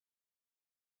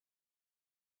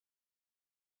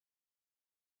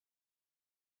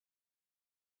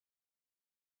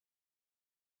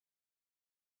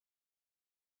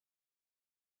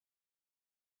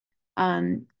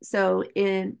So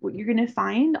you're going to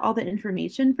find all the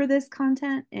information for this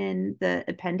content in the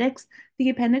appendix. The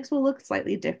appendix will look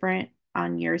slightly different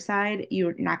on your side.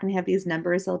 You're not going to have these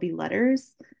numbers, they'll be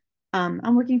letters.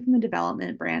 I'm working from the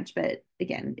development branch, but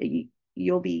again,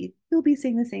 you'll be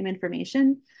seeing the same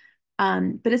information.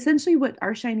 But essentially what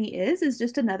our Shiny is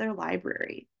just another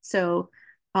library. So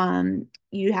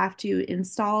you have to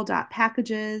install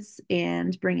 .packages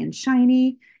and bring in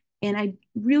Shiny. And I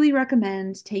really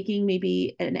recommend taking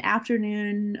maybe an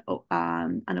afternoon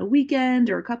on a weekend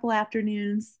or a couple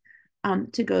afternoons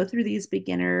to go through these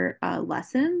beginner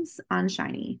lessons on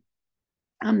Shiny.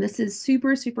 This is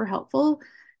super, super helpful.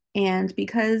 And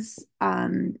because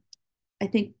I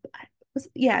think,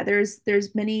 yeah, there's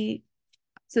many.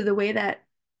 So the way that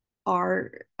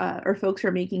our folks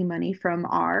are making money from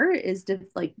R is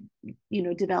like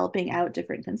developing out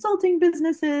different consulting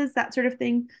businesses, that sort of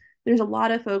thing. There's a lot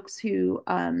of folks who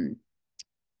how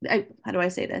do I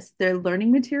say this? Their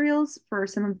learning materials for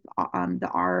some of the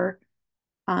R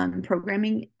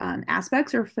programming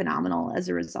aspects are phenomenal as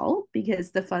a result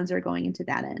because the funds are going into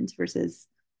that end versus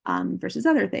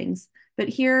other things. But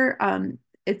here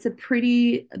it's a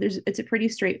pretty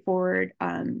straightforward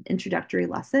introductory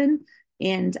lesson.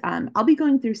 And I'll be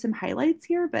going through some highlights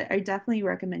here, but I definitely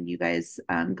recommend you guys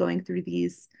going through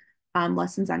these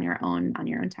lessons on your own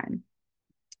time.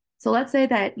 So let's say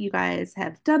that you guys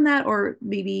have done that, or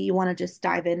maybe you want to just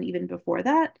dive in even before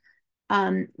that.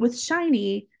 With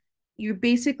Shiny, you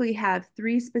basically have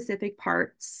three specific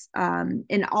parts,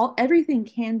 and everything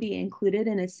can be included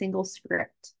in a single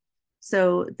script.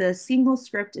 So the single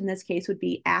script in this case would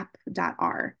be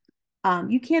app.r.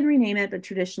 You can rename it, but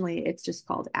traditionally it's just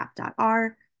called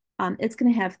app.r. It's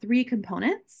going to have three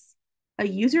components: a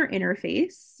user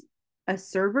interface, a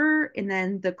server, and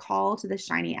then the call to the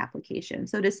Shiny application.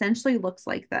 So it essentially looks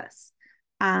like this.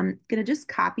 I'm going to just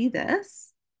copy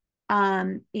this.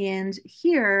 And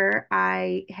here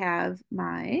I have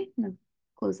I'm going to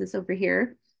close this over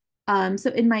here.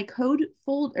 So in my code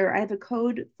folder, I have a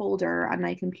code folder on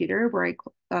my computer where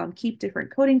I keep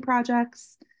different coding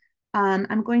projects.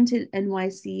 I'm going to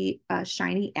NYC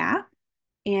Shiny app,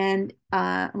 and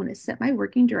I'm going to set my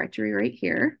working directory right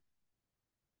here.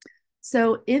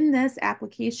 So in this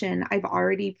application, I've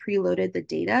already preloaded the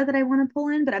data that I want to pull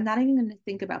in, but I'm not even going to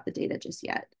think about the data just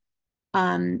yet.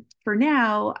 For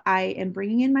now, I am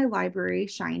bringing in my library,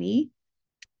 Shiny.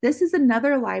 This is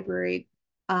another library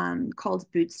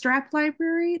called Bootstrap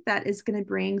Library that is going to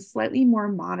bring slightly more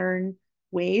modern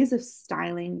ways of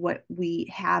styling what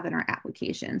we have in our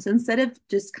application. So instead of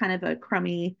just kind of a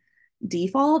crummy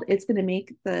default, it's going to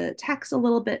make the text a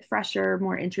little bit fresher,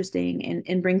 more interesting,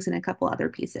 and brings in a couple other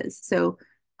pieces. So,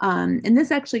 and this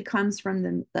actually comes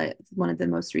from one of the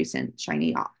most recent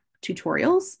Shiny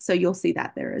tutorials. So you'll see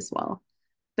that there as well.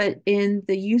 But in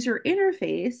the user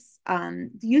interface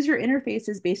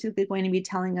is basically going to be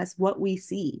telling us what we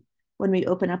see when we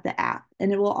open up the app.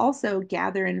 And it will also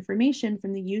gather information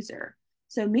from the user.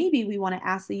 So maybe we want to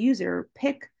ask the user,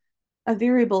 pick a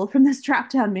variable from this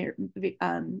drop-down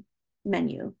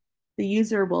menu. The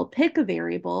user will pick a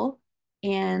variable,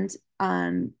 and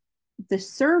the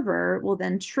server will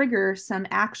then trigger some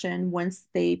action once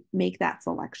they make that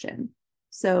selection.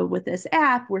 So with this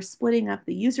app, we're splitting up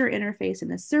the user interface and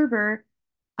the server,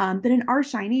 but in R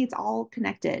Shiny, it's all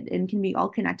connected and can be all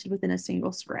connected within a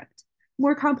single script.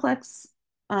 More complex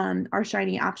R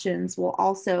Shiny options will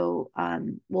also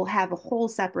will have a whole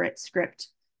separate script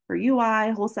for UI,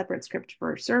 a whole separate script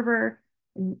for server,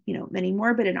 and many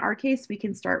more. But in our case, we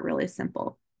can start really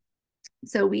simple.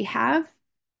 So we have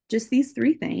just these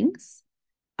three things.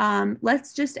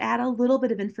 Let's just add a little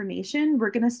bit of information.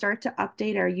 We're going to start to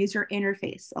update our user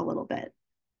interface a little bit.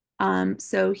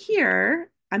 So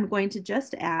here, I'm going to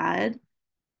just add,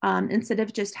 instead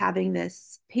of just having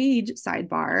this page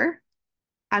sidebar,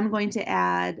 I'm going to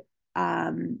add,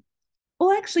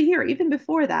 well, actually here, even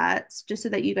before that, just so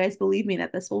that you guys believe me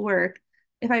that this will work,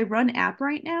 if I run app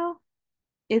right now,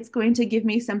 it's going to give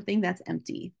me something that's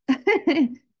empty.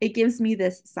 It gives me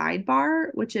this sidebar,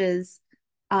 which is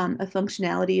a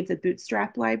functionality of the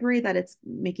Bootstrap library that it's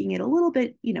making it a little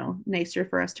bit, nicer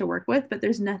for us to work with, but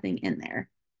there's nothing in there.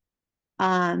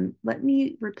 Let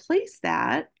me replace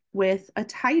that with a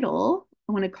title.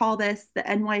 I want to call this the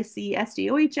NYC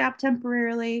SDOH app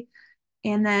temporarily.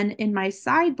 And then in my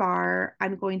sidebar,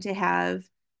 I'm going to have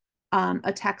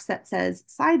a text that says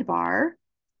sidebar.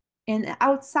 And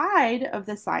outside of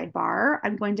the sidebar,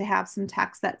 I'm going to have some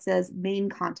text that says main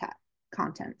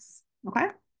contents. Okay.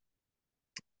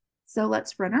 So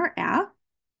let's run our app.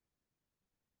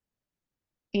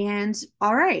 And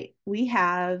all right, we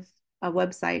have a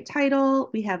website title,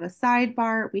 we have a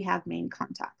sidebar, we have main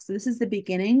contact. So this is the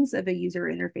beginnings of a user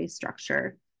interface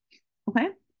structure. Okay.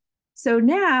 So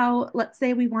now let's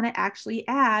say we want to actually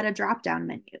add a drop-down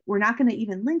menu. We're not going to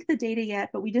even link the data yet,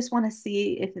 but we just want to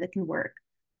see if it can work.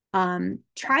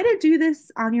 Try to do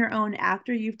this on your own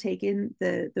after you've taken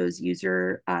those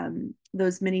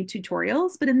mini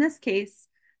tutorials. But in this case,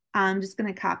 I'm just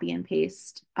going to copy and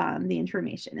paste the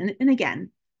information. And again,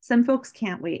 some folks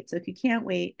can't wait. So if you can't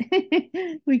wait,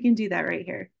 we can do that right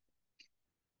here.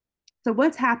 So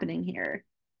what's happening here?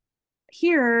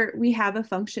 Here we have a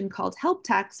function called help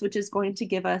text, which is going to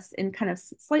give us in kind of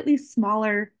slightly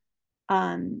smaller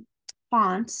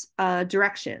font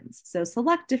directions. So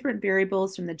select different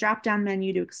variables from the drop-down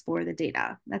menu to explore the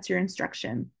data. That's your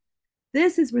instruction.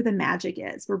 This is where the magic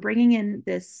is. We're bringing in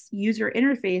this user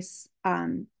interface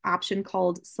option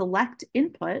called select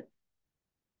input.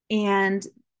 And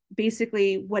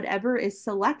basically whatever is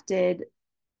selected,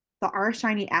 the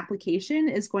RShiny application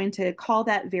is going to call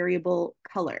that variable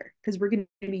color because we're going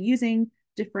to be using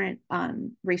different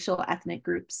racial ethnic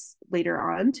groups later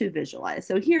on to visualize.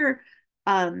 So here,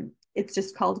 it's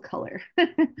just called color.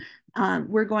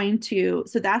 We're going to,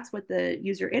 so that's what the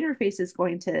user interface is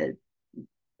going to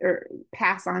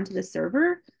pass on to the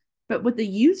server. But what the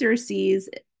user sees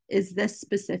is this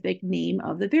specific name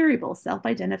of the variable,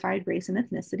 self-identified race and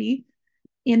ethnicity.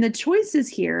 And the choices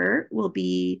here will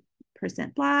be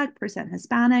 % Black, %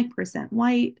 Hispanic, %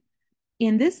 white.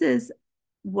 And this is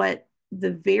what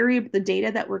the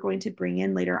data that we're going to bring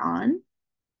in later on.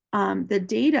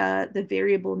 The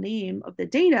variable name of the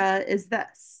data is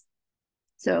this.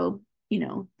 So,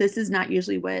 this is not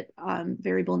usually what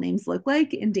variable names look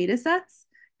like in data sets.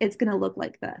 It's going to look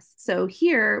like this. So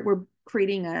here we're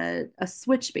creating a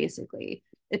switch basically.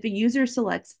 If a user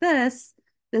selects this,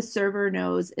 the server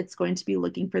knows it's going to be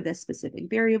looking for this specific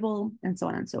variable and so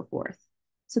on and so forth.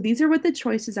 So these are what the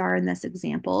choices are in this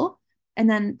example. And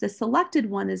then the selected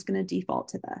one is going to default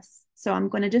to this. So I'm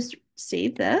going to just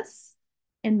save this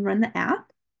and run the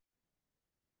app.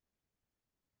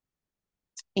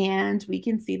 And we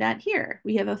can see that here.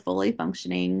 We have a fully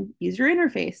functioning user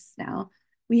interface now.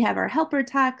 We have our helper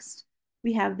text.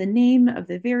 We have the name of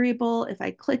the variable. If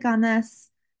I click on this,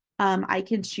 I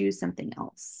can choose something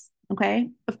else. Okay.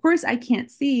 Of course, I can't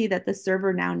see that the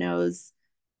server now knows,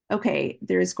 okay,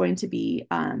 there's going to be,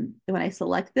 when I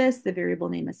select this, the variable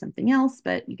name is something else,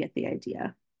 but you get the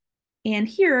idea. And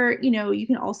here, you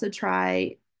can also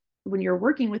try, when you're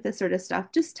working with this sort of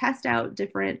stuff, just test out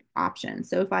different options.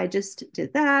 So if I just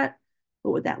did that,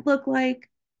 what would that look like?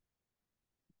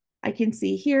 I can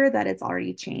see here that it's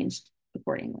already changed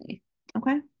accordingly.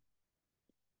 Okay.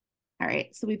 All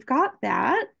right, so we've got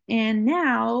that. And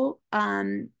now,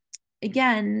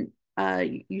 again,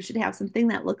 you should have something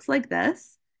that looks like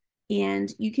this.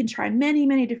 And you can try many,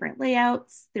 many different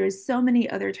layouts. There's so many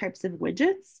other types of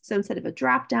widgets. So instead of a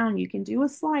drop down, you can do a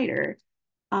slider.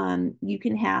 You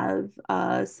can have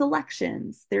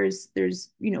selections. There's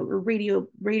radio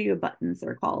buttons,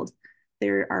 they're called.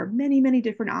 There are many, many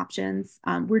different options.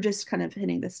 We're just kind of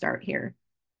hitting the start here.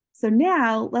 So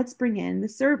now let's bring in the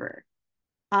server.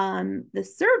 The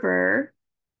server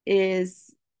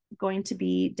is going to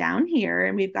be down here,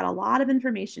 and we've got a lot of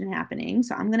information happening.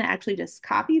 So I'm going to actually just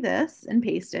copy this and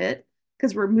paste it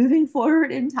because we're moving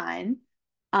forward in time.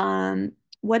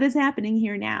 What is happening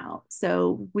here now?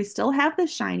 So we still have the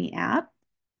Shiny app.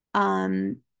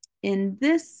 In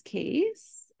this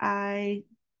case,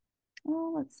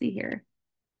 let's see here.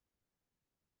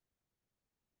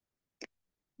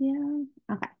 Yeah,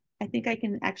 okay. I think I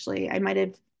can actually, I might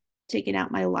have taken out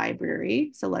my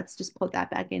library. So let's just put that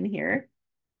back in here.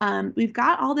 We've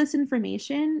got all this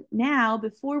information. Now,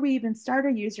 before we even start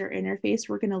our user interface,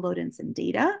 we're going to load in some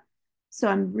data. So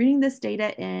I'm reading this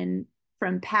data in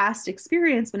from past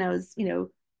experience when I was, and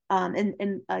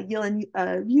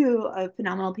you, a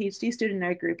phenomenal PhD student in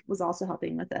our group, was also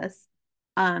helping with this.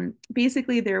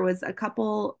 Basically, there was a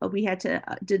couple, we had to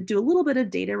do a little bit of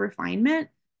data refinement.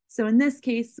 So in this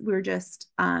case, we're just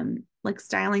like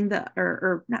styling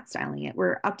or not styling it,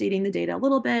 we're updating the data a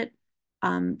little bit,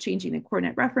 changing the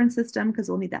coordinate reference system because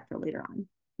we'll need that for later on.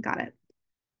 Got it.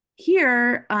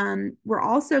 Here, we're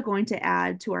also going to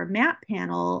add to our map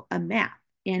panel a map.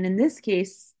 And in this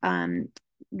case,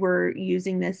 we're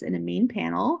using this in a main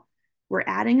panel. We're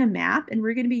adding a map, and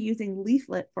we're going to be using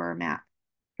Leaflet for our map.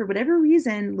 For whatever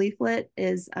reason, Leaflet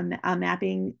is a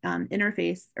mapping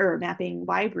interface or mapping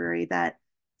library that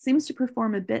seems to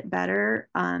perform a bit better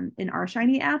in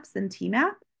RShiny apps than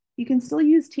TMAP. You can still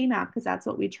use TMAP because that's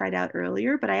what we tried out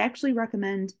earlier, but I actually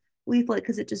recommend Leaflet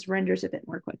because it just renders a bit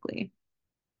more quickly.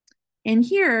 And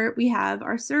here we have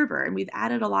our server, and we've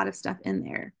added a lot of stuff in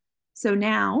there. So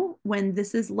now when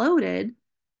this is loaded,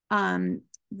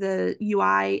 the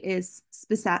UI is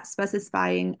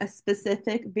specifying a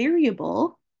specific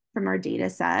variable from our data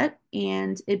set,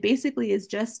 and it basically is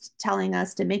just telling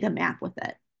us to make a map with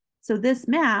it. So this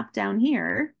map down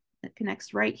here that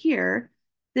connects right here,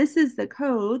 this is the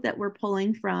code that we're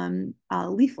pulling from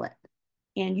Leaflet.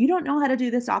 And you don't know how to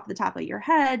do this off the top of your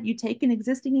head. You take an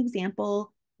existing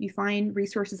example, you find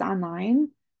resources online,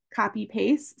 copy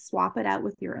paste, swap it out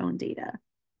with your own data.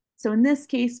 So in this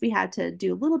case, we had to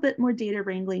do a little bit more data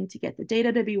wrangling to get the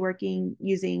data to be working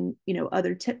using,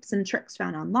 other tips and tricks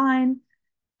found online.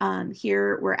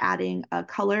 Here we're adding a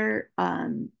color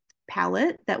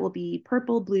palette that will be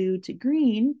purple, blue to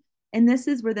green. And this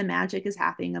is where the magic is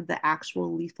happening of the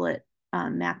actual leaflet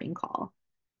mapping call.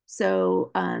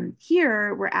 So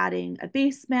here we're adding a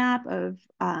base map of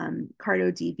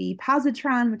CartoDB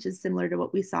positron, which is similar to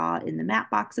what we saw in the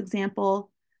Mapbox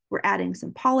example. We're adding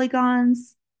some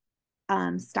polygons,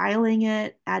 styling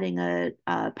it, adding a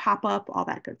pop-up, all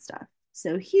that good stuff.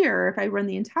 So here, if I run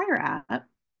the entire app,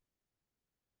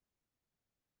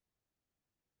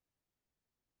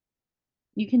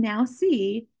 you can now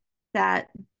see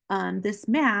that this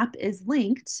map is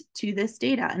linked to this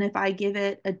data. And if I give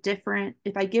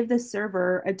this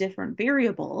server a different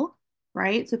variable,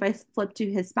 right? So if I flip to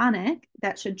Hispanic,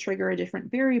 that should trigger a different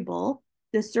variable.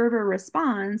 The server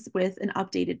responds with an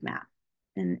updated map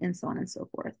and so on and so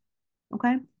forth.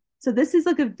 Okay. So this is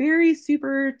like a very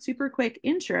super, super quick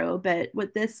intro, but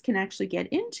what this can actually get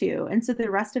into. And so the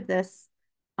rest of this,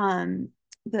 the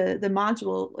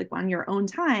module, like on your own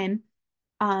time,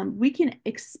 we can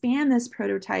expand this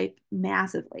prototype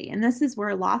massively. And this is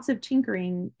where lots of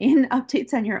tinkering in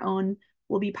updates on your own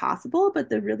will be possible. But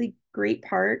the really great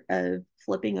part of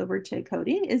flipping over to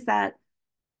coding is that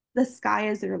the sky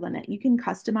is your limit. You can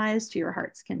customize to your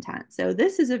heart's content. So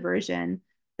this is a version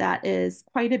that is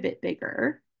quite a bit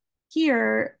bigger.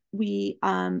 Here we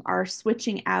are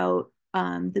switching out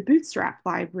the Bootstrap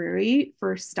library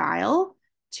for style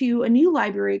to a new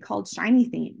library called Shiny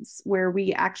Themes, where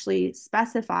we actually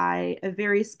specify a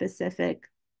very specific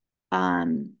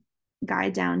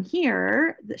guide down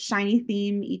here, the Shiny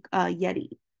Theme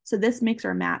Yeti. So this makes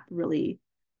our map really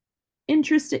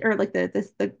interesting, or like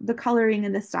the coloring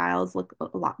and the styles look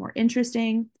a lot more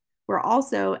interesting. We're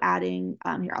also adding,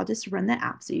 here, I'll just run the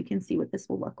app so you can see what this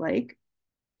will look like.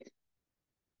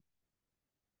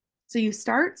 So you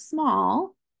start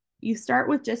small, you start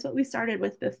with just what we started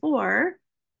with before,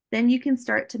 then you can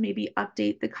start to maybe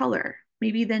update the color.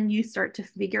 Maybe then you start to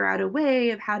figure out a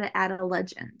way of how to add a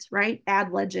legend, right?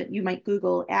 Add legend. You might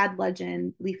Google add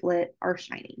legend leaflet are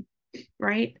shiny,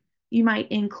 right? You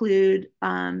might include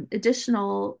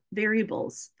additional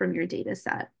variables from your data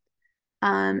set.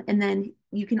 And then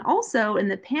you can also in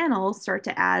the panel start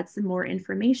to add some more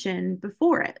information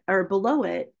before it or below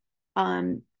it,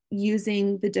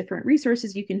 using the different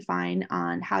resources you can find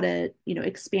on how to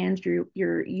expand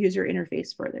your user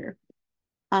interface further.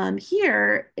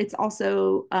 Here, it's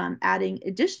also adding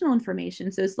additional information.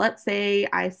 So let's say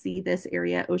I see this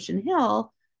area, Ocean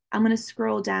Hill. I'm going to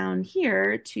scroll down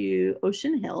here to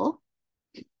Ocean Hill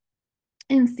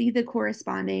and see the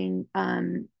corresponding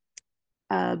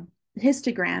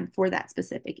histogram for that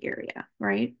specific area,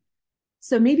 right?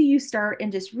 So maybe you start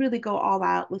and just really go all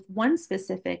out with one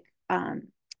specific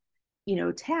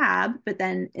tab, but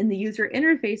then in the user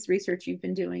interface research you've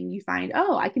been doing, you find,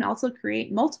 oh, I can also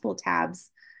create multiple tabs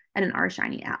in an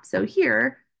RShiny app. So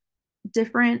here,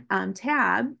 different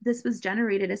tab, this was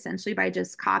generated essentially by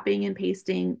just copying and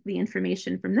pasting the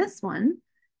information from this one.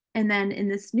 And then in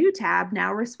this new tab,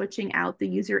 now we're switching out the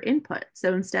user input.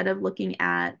 So instead of looking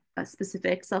at a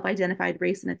specific self-identified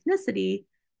race and ethnicity,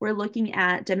 we're looking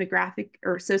at demographic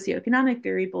or socioeconomic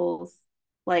variables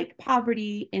like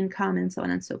poverty, income, and so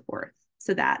on and so forth.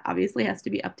 So that obviously has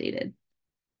to be updated.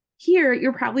 Here,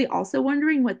 you're probably also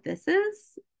wondering what this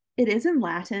is. It is in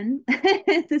Latin.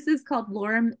 This is called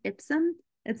lorem ipsum.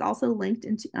 It's also linked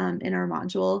in our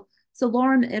module. So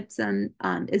lorem ipsum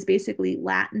is basically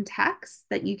Latin text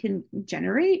that you can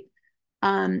generate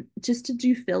just to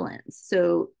do fill-ins.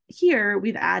 So here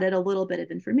we've added a little bit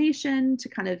of information to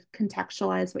kind of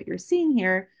contextualize what you're seeing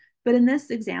here. But in this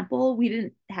example, we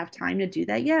didn't have time to do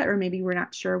that yet, or maybe we're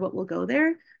not sure what will go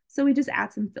there. So we just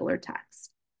add some filler text.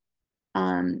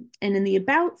 And in the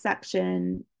about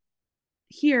section,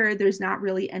 here, there's not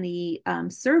really any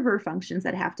server functions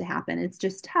that have to happen. It's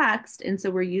just text. And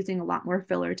so we're using a lot more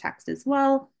filler text as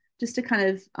well, just to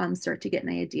kind of start to get an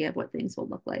idea of what things will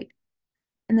look like.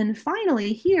 And then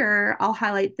finally here, I'll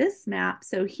highlight this map.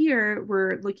 So here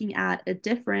we're looking at a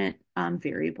different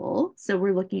variable. So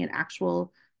we're looking at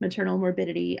actual maternal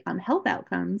morbidity health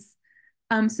outcomes.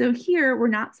 So here we're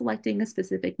not selecting a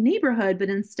specific neighborhood, but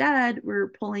instead we're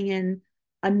pulling in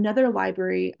another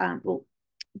library. Well,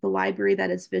 the library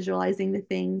that is visualizing the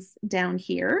things down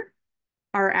here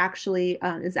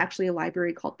is actually a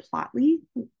library called Plotly,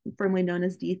 formerly known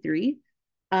as D3.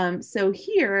 So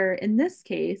here in this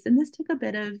case, and this took a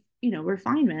bit of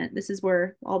refinement. This is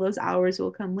where all those hours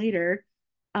will come later.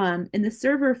 In the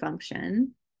server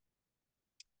function,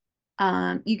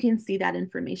 you can see that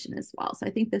information as well. So I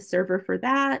think the server for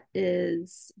that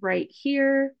is right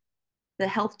here, the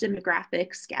health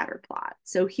demographic scatter plot.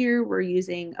 So here we're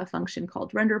using a function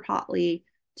called render Plotly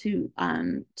to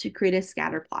create a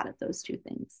scatter plot of those two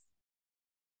things.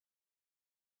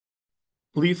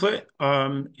 Leaflet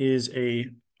is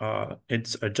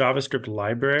it's a JavaScript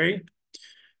library,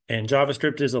 and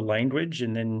JavaScript is a language.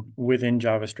 And then within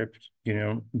JavaScript,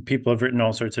 people have written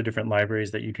all sorts of different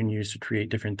libraries that you can use to create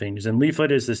different things. And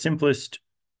Leaflet is the simplest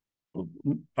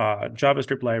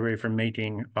JavaScript library for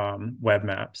making web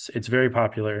maps. It's very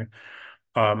popular.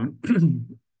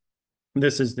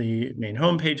 This is the main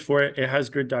homepage for it. It has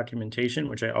good documentation,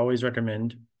 which I always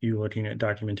recommend you looking at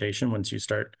documentation once you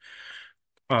start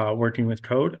working with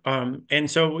code. And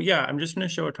so, yeah, I'm just going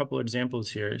to show a couple examples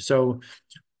here. So,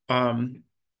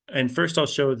 and first I'll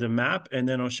show the map, and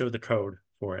then I'll show the code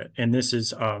for it. And this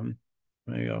is, there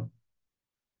you go,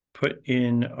 put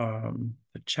in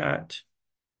the chat.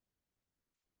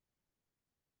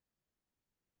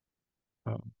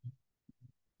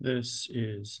 This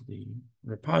is the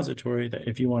repository that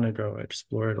if you want to go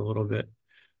explore it a little bit,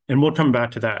 and we'll come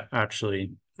back to that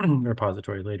actually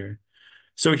repository later.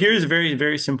 So here's a very,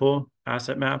 very simple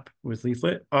asset map with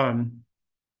Leaflet.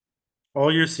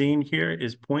 All you're seeing here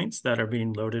is points that are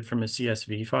being loaded from a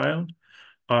CSV file.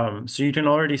 So you can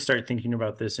already start thinking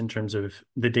about this in terms of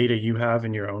the data you have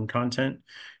in your own content.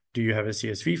 Do you have a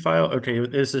CSV file? Okay,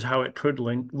 this is how it could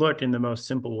look in the most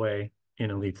simple way in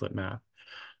a Leaflet map.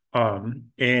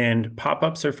 And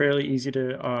pop-ups are fairly easy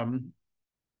to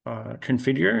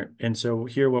configure. And so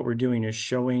here what we're doing is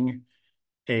showing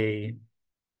a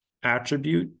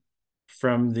attribute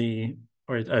from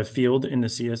or a field in the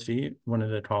CSV, one of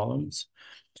the columns.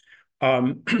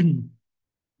 And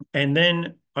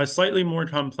then a slightly more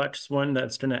complex one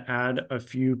that's going to add a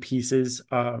few pieces.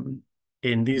 And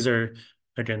these are,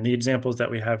 again, the examples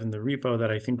that we have in the repo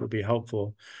that I think will be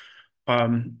helpful.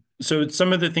 So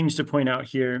some of the things to point out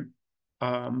here,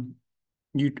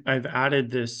 I've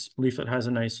added this. Leaflet has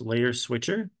a nice layer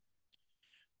switcher,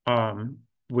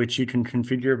 which you can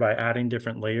configure by adding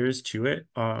different layers to it.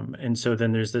 And so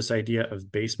then there's this idea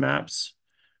of base maps.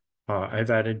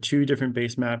 I've added 2 different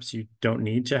base maps. You don't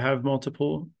need to have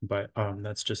multiple, but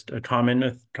that's just a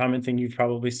common thing you've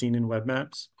probably seen in web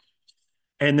maps.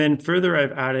 And then further,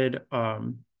 I've added,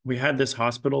 we had this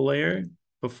hospital layer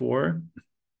before,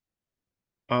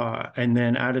 and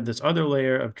then added this other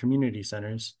layer of community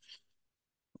centers.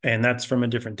 And that's from a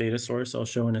different data source I'll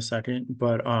show in a second.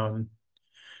 But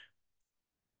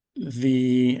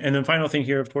the final thing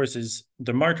here, of course, is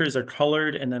the markers are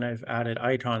colored, and then I've added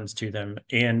icons to them.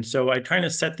 And so I kind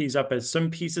of set these up as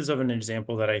some pieces of an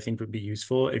example that I think would be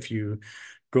useful if you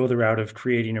go the route of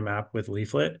creating a map with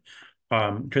Leaflet,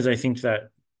 because I think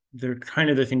that they're kind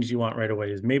of the things you want right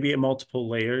away is maybe multiple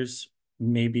layers,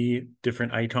 maybe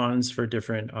different icons for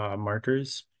different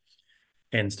markers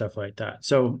and stuff like that.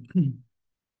 So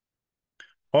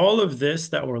all of this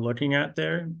that we're looking at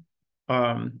there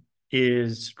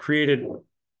is created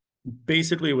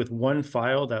basically with one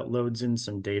file that loads in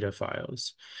some data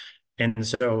files. And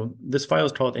so this file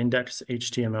is called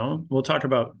index.html. We'll talk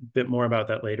a bit more about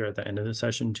that later at the end of the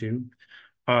session too.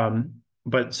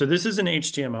 But so this is an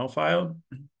HTML file.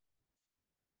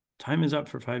 Time is up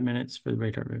for 5 minutes for the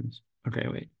breakout rooms. Okay,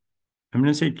 wait. I'm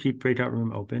going to say keep breakout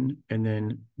room open and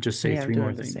then just say 3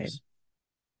 more things.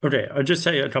 Okay, I'll just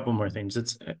say a couple more things.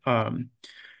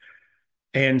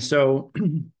 And so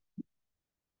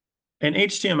an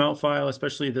HTML file,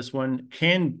 especially this one,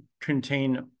 can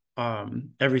contain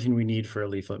everything we need for a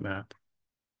leaflet map.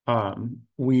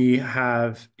 We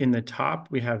have in the top,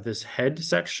 we have this head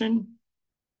section,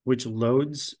 which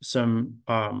loads some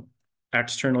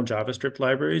external JavaScript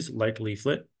libraries like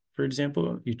Leaflet, for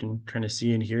example. You can kind of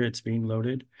see in here it's being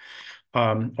loaded.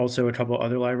 Also, a couple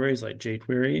other libraries like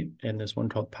jQuery and this one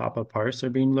called Papa Parse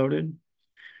are being loaded.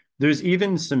 There's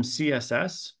even some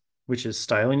CSS, which is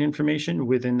styling information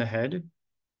within the head.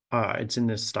 It's in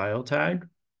this style tag,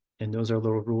 and those are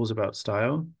little rules about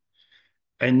style.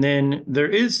 And then there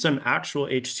is some actual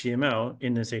HTML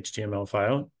in this HTML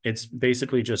file. It's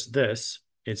basically just this.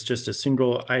 It's just a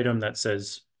single item that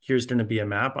says, here's going to be a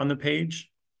map on the page.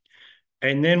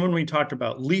 And then when we talked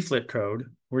about leaflet code,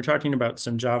 we're talking about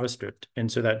some JavaScript.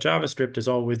 And so that JavaScript is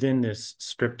all within this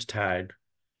script tag.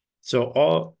 So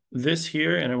all this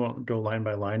here, and I won't go line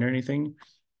by line or anything,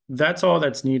 that's all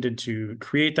that's needed to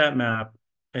create that map,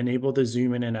 enable the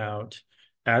zoom in and out,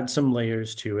 add some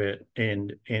layers to it,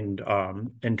 and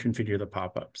configure the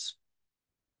pop-ups.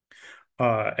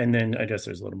 And then I guess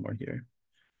there's a little more here.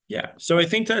 Yeah, so I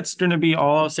think that's going to be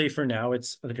all I'll say for now.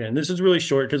 It's, again, this is really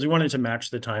short because we wanted to match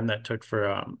the time that took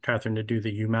for Catherine to do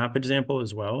the UMAP example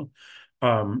as well.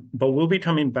 But we'll be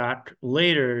coming back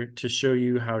later to show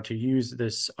you how to use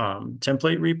this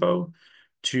template repo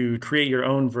to create your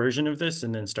own version of this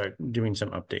and then start doing some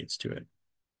updates to it.